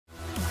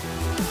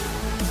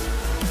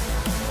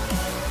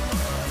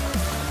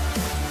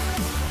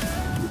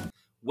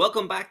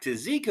Welcome back to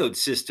Zcode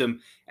System,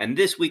 and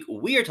this week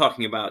we are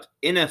talking about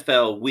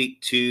NFL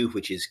Week 2,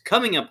 which is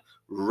coming up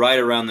right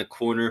around the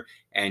corner.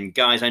 And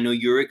guys, I know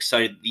you're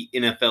excited the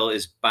NFL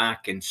is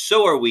back, and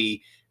so are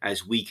we,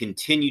 as we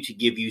continue to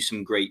give you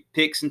some great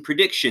picks and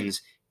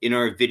predictions in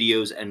our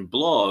videos and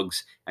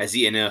blogs as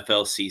the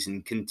NFL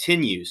season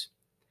continues.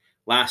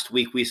 Last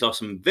week we saw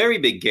some very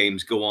big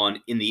games go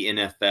on in the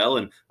NFL,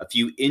 and a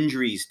few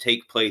injuries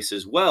take place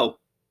as well.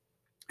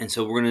 And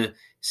so we're going to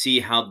see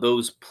how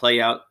those play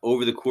out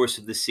over the course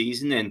of the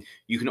season. And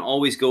you can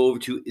always go over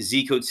to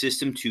Zcode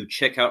System to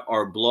check out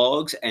our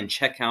blogs and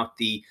check out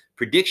the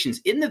predictions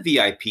in the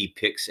VIP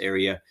picks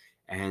area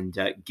and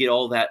get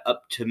all that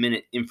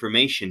up-to-minute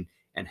information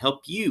and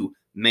help you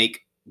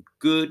make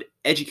good,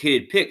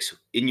 educated picks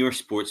in your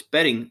sports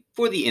betting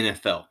for the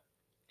NFL.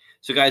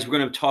 So, guys, we're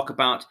going to talk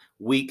about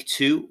Week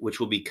 2, which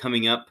will be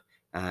coming up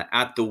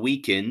at the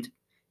weekend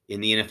in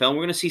the NFL.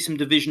 We're going to see some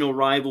divisional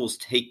rivals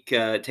take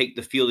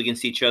the field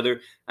against each other.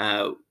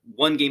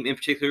 One game in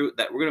particular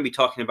that we're going to be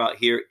talking about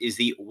here is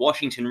the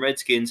Washington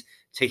Redskins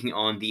taking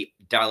on the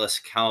Dallas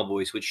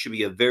Cowboys, which should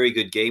be a very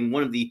good game,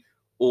 one of the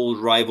old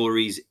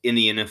rivalries in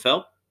the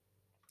NFL.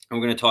 And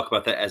we're going to talk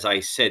about that, as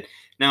I said.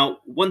 Now,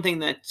 one thing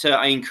that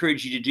I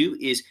encourage you to do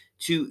is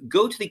to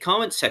go to the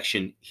comments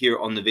section here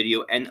on the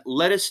video and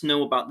let us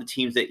know about the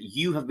teams that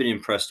you have been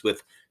impressed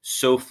with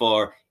so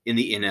far in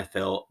the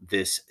NFL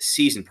this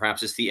season.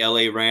 Perhaps it's the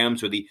LA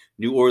Rams or the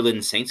New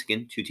Orleans Saints,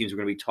 again, two teams we're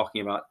going to be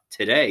talking about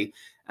today.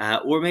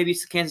 Or maybe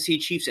it's the Kansas City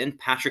Chiefs and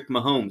Patrick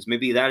Mahomes.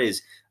 Maybe that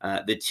is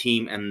the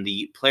team and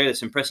the player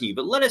that's impressing you.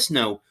 But let us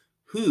know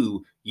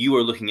who you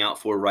are looking out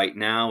for right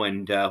now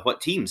and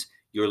what teams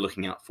you're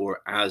looking out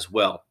for as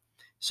well.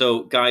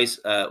 So, guys,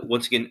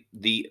 once again,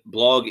 the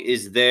blog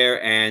is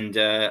there, and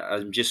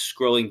I'm just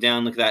scrolling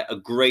down. Look at that, a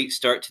great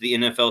start to the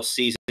NFL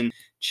season.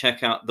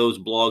 Check out those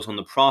blogs on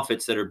the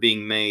profits that are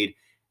being made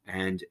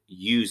and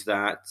use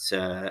that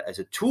as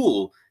a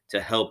tool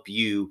to help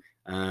you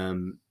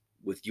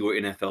with your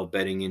NFL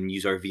betting, and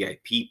use our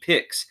VIP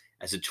picks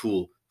as a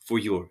tool for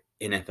your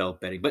NFL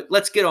betting. But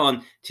let's get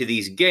on to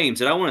these games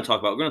that I want to talk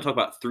about. We're going to talk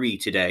about 3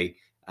 today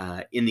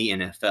in the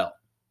NFL.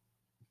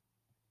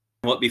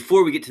 Well,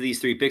 before we get to these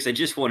 3 picks, I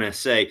just want to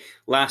say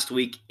last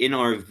week in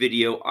our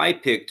video, I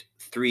picked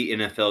 3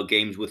 NFL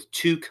games with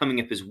 2 coming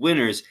up as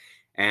winners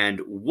and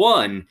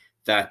 1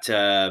 that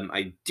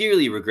I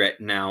dearly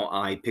regret now.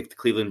 I picked the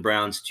Cleveland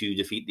Browns to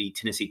defeat the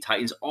Tennessee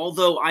Titans,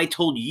 although I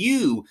told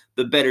you,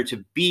 the bettor,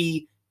 to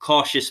be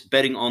cautious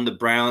betting on the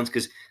Browns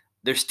because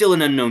they're still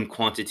an unknown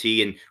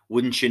quantity. And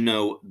wouldn't you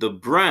know, the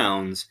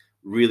Browns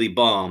really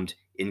bombed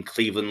in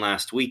Cleveland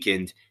last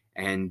weekend.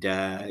 And,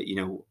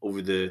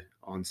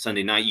 on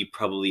Sunday night, you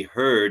probably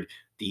heard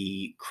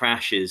the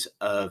crashes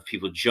of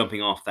people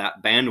jumping off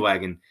that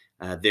bandwagon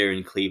there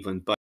in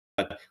Cleveland.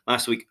 But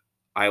last week,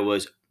 I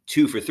was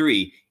 2 for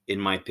 3 in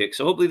my pick.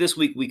 So hopefully this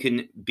week we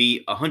can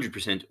be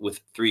 100%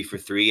 with 3 for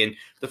 3. And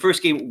the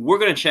first game we're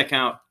going to check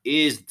out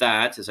is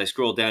that, as I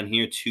scroll down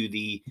here to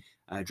the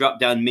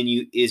drop-down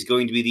menu, is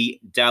going to be the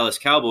Dallas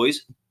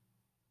Cowboys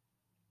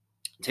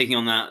taking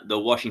on the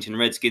Washington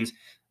Redskins.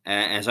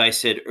 As I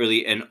said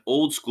earlier, an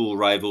old-school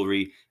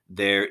rivalry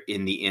there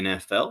in the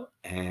NFL.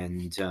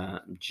 And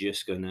I'm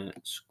just going to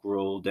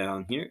scroll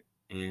down here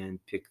and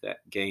pick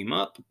that game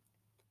up.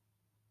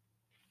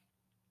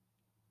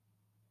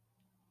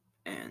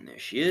 And there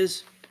she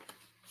is.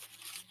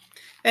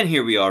 And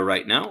here we are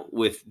right now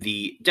with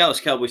the Dallas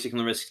Cowboys taking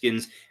the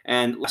Redskins.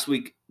 And last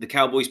week, the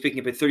Cowboys picking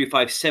up a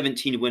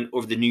 35-17 win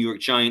over the New York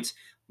Giants.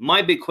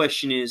 My big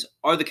question is,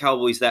 are the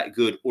Cowboys that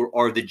good, or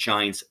are the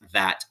Giants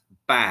that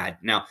bad?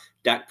 Now,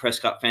 Dak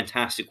Prescott,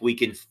 fantastic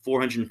weekend,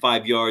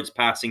 405 yards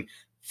passing,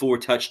 4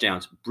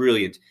 touchdowns.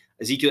 Brilliant.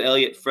 Ezekiel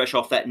Elliott, fresh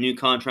off that new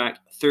contract,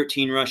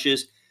 13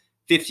 rushes,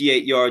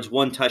 58 yards,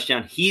 1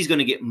 touchdown. He's going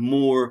to get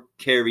more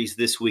carries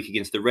this week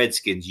against the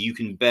Redskins. You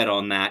can bet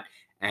on that,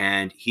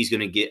 and he's going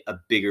to get a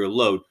bigger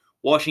load.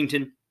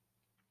 Washington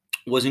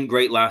wasn't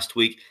great last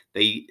week.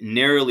 They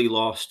narrowly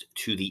lost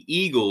to the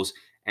Eagles,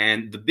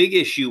 and the big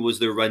issue was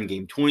their run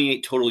game,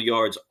 28 total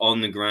yards on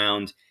the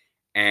ground.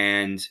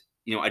 And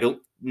I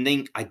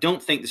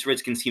don't think this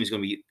Redskins team is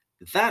going to be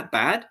that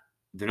bad.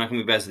 They're not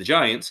going to be as bad as the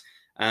Giants.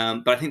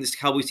 But I think this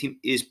Cowboys team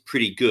is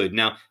pretty good.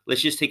 Now,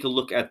 let's just take a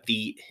look at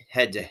the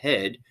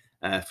head-to-head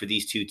for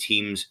these 2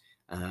 teams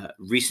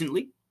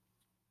recently.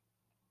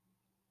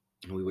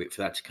 We wait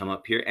for that to come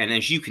up here. And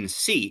as you can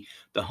see,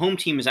 the home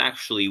team has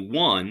actually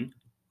won,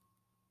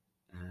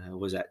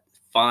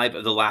 5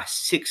 of the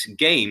last 6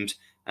 games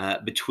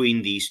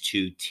between these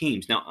 2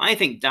 teams. Now, I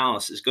think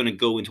Dallas is going to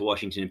go into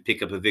Washington and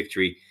pick up a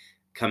victory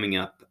coming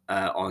up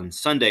on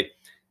Sunday.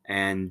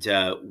 And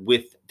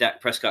with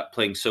Dak Prescott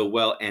playing so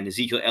well and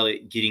Ezekiel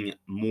Elliott getting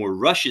more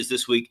rushes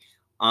this week,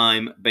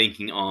 I'm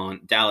banking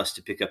on Dallas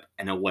to pick up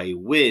an away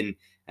win.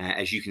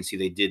 As you can see,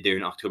 they did there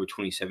in October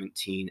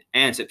 2017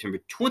 and September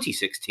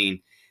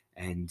 2016.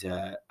 And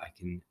I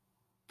can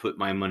put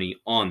my money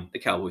on the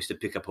Cowboys to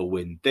pick up a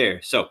win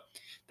there. So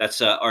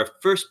that's our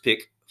first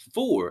pick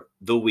for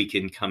the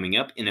weekend coming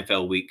up,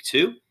 NFL Week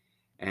 2.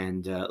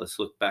 And let's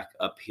look back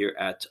up here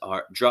at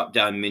our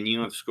drop-down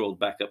menu. I've scrolled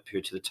back up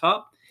here to the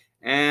top.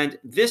 And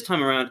this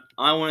time around,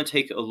 I want to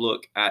take a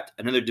look at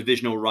another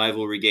divisional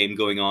rivalry game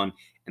going on,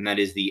 and that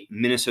is the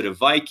Minnesota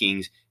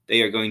Vikings.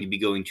 They are going to be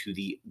going to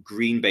the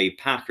Green Bay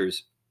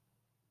Packers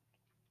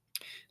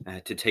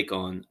to take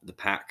on the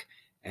Pack.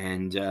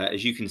 And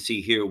as you can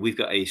see here, we've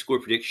got a score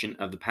prediction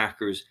of the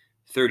Packers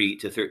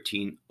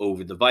 30-13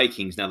 over the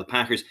Vikings. Now, the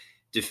Packers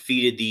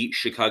defeated the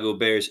Chicago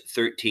Bears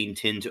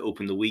 13-10 to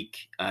open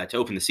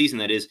the season,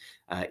 that is,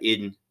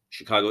 in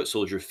Chicago at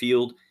Soldier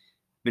Field.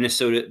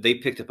 Minnesota, they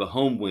picked up a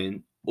home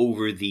win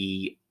over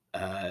the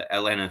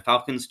Atlanta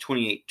Falcons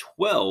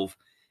 28-12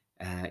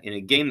 in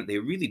a game that they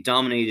really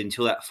dominated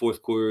until that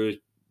fourth quarter.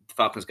 The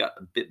Falcons got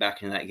a bit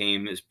back into that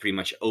game. It was pretty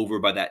much over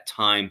by that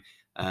time.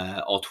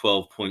 All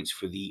 12 points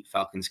for the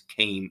Falcons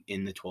came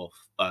in the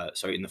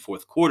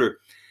fourth quarter.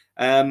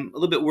 A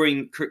little bit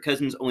worrying, Kirk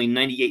Cousins only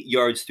 98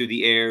 yards through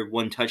the air,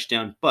 1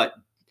 touchdown, but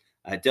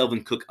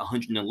Delvin Cook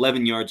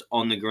 111 yards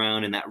on the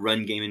ground, and that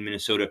run game in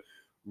Minnesota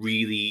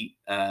really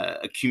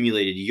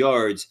accumulated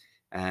yards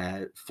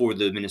for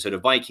the Minnesota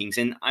Vikings.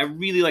 And I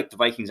really like the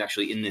Vikings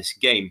actually in this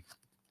game.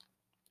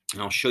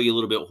 And I'll show you a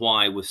little bit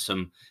why with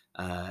some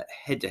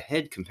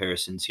head-to-head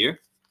comparisons here.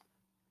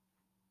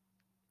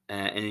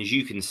 And as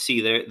you can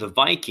see there, the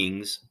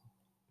Vikings,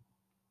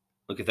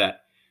 look at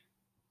that,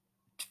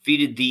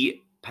 defeated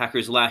the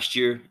Packers last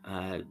year.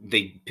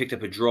 They picked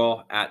up a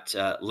draw at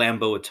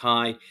Lambeau, a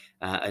tie.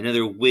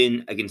 Another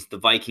win against the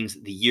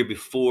Vikings the year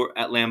before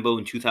at Lambeau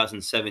in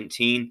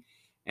 2017.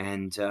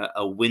 And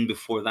a win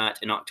before that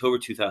in October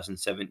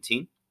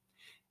 2017.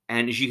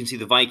 And as you can see,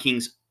 the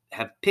Vikings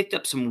have picked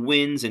up some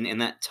wins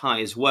and that tie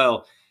as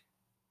well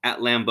at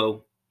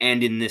Lambeau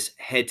and in this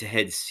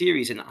head-to-head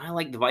series. And I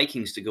like the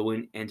Vikings to go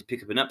in and to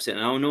pick up an upset.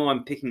 And I know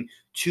I'm picking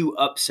 2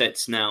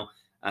 upsets now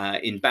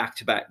in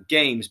back-to-back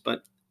games,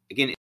 but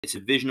again, it's a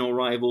divisional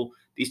rival.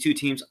 These 2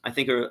 teams, I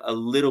think, are a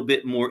little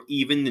bit more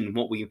even than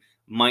what we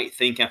might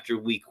think after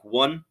week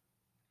 1.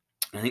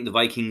 I think the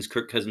Vikings,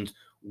 Kirk Cousins,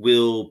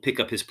 will pick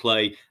up his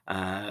play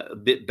a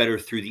bit better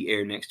through the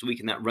air next week,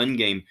 and that run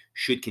game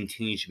should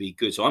continue to be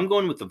good. So I'm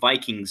going with the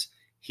Vikings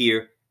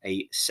here,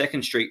 a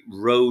second straight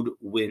road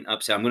win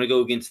upset. I'm going to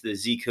go against the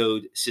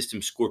Zcode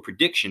system score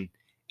prediction,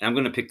 and I'm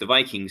going to pick the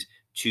Vikings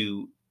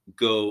to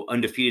go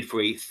undefeated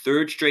for a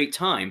 3rd straight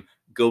time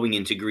going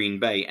into Green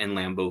Bay and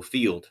Lambeau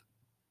Field.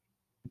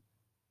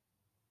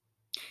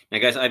 Now,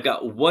 guys, I've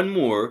got one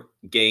more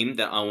game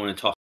that I want to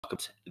talk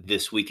about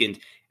this weekend,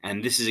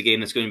 and this is a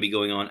game that's going to be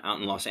going on out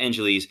in Los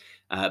Angeles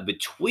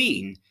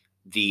between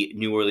the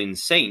New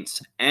Orleans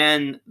Saints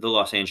and the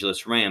Los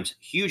Angeles Rams.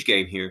 Huge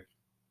game here.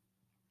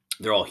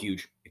 They're all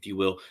huge, if you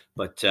will,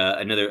 but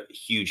another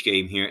huge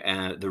game here.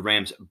 The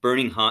Rams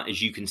burning hot,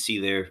 as you can see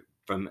there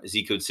from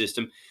Zcode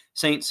system.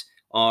 Saints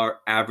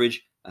are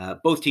average.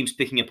 Both teams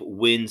picking up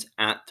wins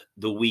at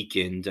the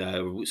weekend.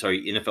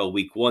 NFL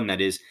Week 1, that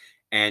is.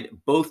 And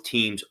both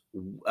teams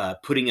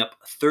putting up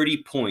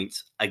 30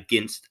 points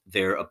against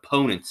their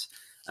opponents.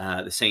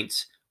 The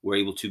Saints were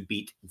able to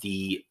beat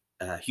the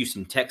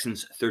Houston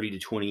Texans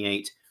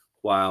 30-28,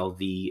 while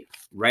the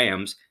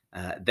Rams,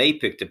 they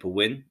picked up a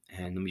win.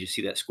 And let me just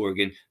see that score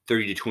again,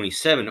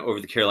 30-27 over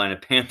the Carolina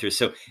Panthers.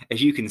 So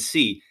as you can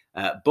see,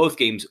 both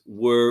games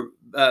were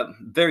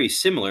very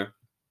similar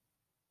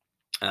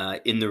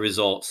in the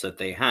results that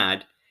they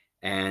had.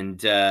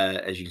 And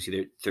as you can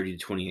see, they're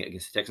 30-28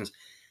 against the Texans.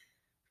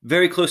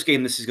 Very close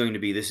game this is going to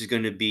be. This is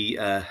going to be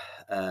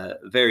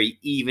very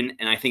even,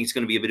 and I think it's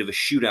going to be a bit of a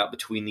shootout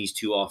between these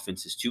 2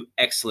 offenses, 2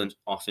 excellent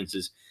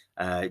offenses.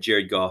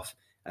 Jared Goff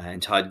and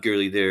Todd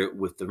Gurley there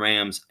with the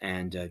Rams,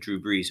 and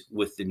Drew Brees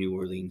with the New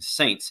Orleans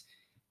Saints.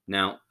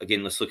 Now,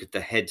 again, let's look at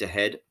the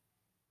head-to-head.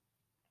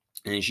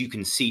 And as you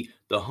can see,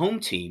 the home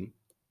team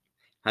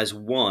has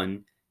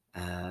won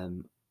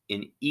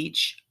in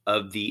each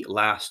of the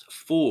last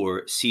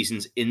 4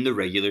 seasons in the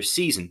regular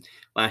season.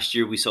 Last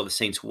year, we saw the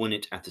Saints win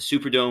it at the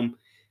Superdome,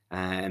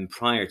 and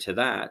prior to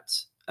that,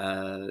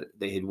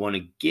 they had won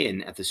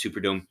again at the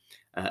Superdome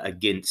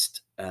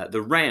against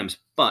the Rams.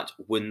 But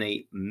when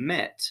they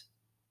met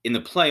in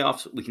the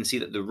playoffs, we can see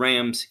that the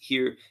Rams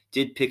here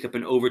did pick up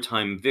an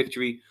overtime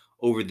victory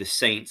over the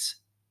Saints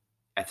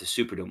at the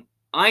Superdome.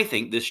 I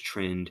think this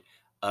trend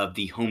of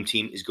the home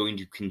team is going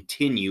to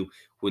continue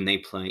when they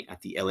play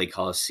at the LA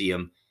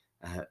Coliseum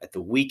at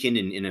the weekend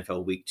in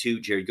NFL Week 2.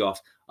 Jared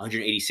Goff,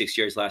 186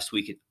 yards last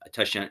week, a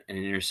touchdown and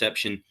an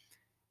interception.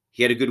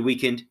 He had a good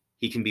weekend.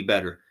 He can be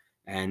better.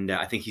 And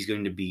I think he's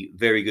going to be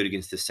very good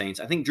against the Saints.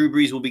 I think Drew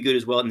Brees will be good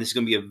as well. And this is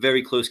going to be a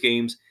very close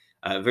game.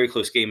 Very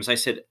close game. As I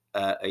said,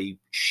 a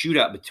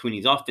shootout between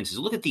these offenses.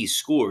 Look at these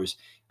scores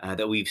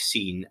that we've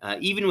seen.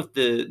 Even with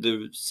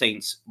the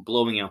Saints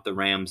blowing out the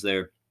Rams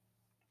there,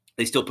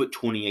 they still put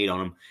 28 on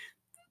them.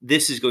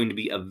 This is going to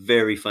be a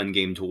very fun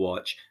game to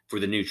watch for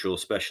the neutral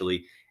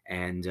especially.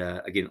 And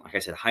again, like I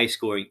said, high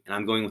scoring. And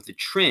I'm going with the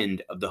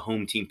trend of the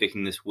home team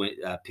picking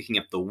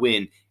up the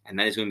win. And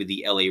that is going to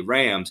be the LA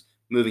Rams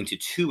moving to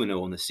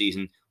 2-0 on the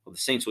season. Well, the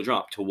Saints will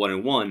drop to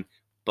 1-1.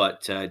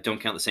 But don't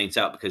count the Saints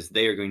out because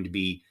they are going to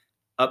be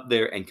up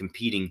there and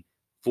competing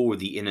for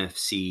the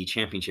NFC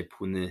Championship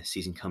when the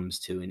season comes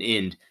to an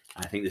end.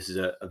 I think this is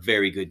a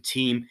very good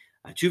team,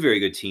 two very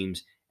good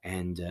teams,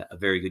 and a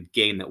very good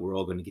game that we're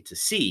all going to get to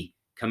see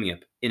coming up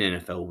in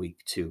NFL Week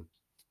 2.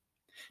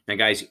 Now,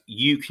 guys,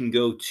 you can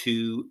go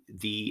to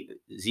the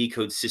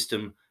Zcode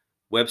System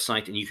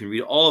website and you can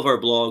read all of our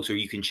blogs, or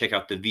you can check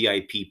out the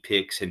VIP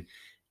picks and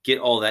get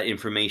all that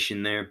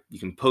information there. You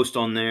can post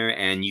on there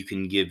and you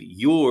can give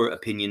your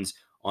opinions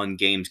on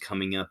games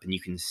coming up, and you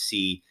can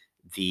see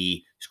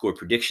the score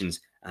predictions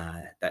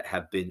that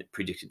have been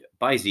predicted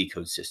by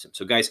Zcode System.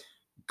 So, guys,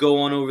 go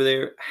on over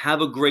there.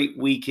 Have a great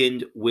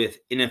weekend with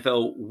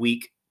NFL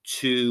Week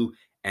 2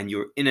 and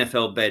your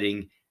NFL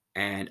betting.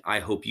 And I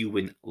hope you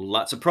win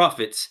lots of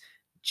profits,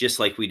 just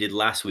like we did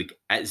last week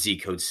at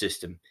Zcode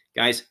System.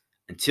 Guys,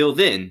 until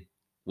then,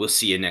 we'll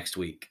see you next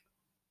week.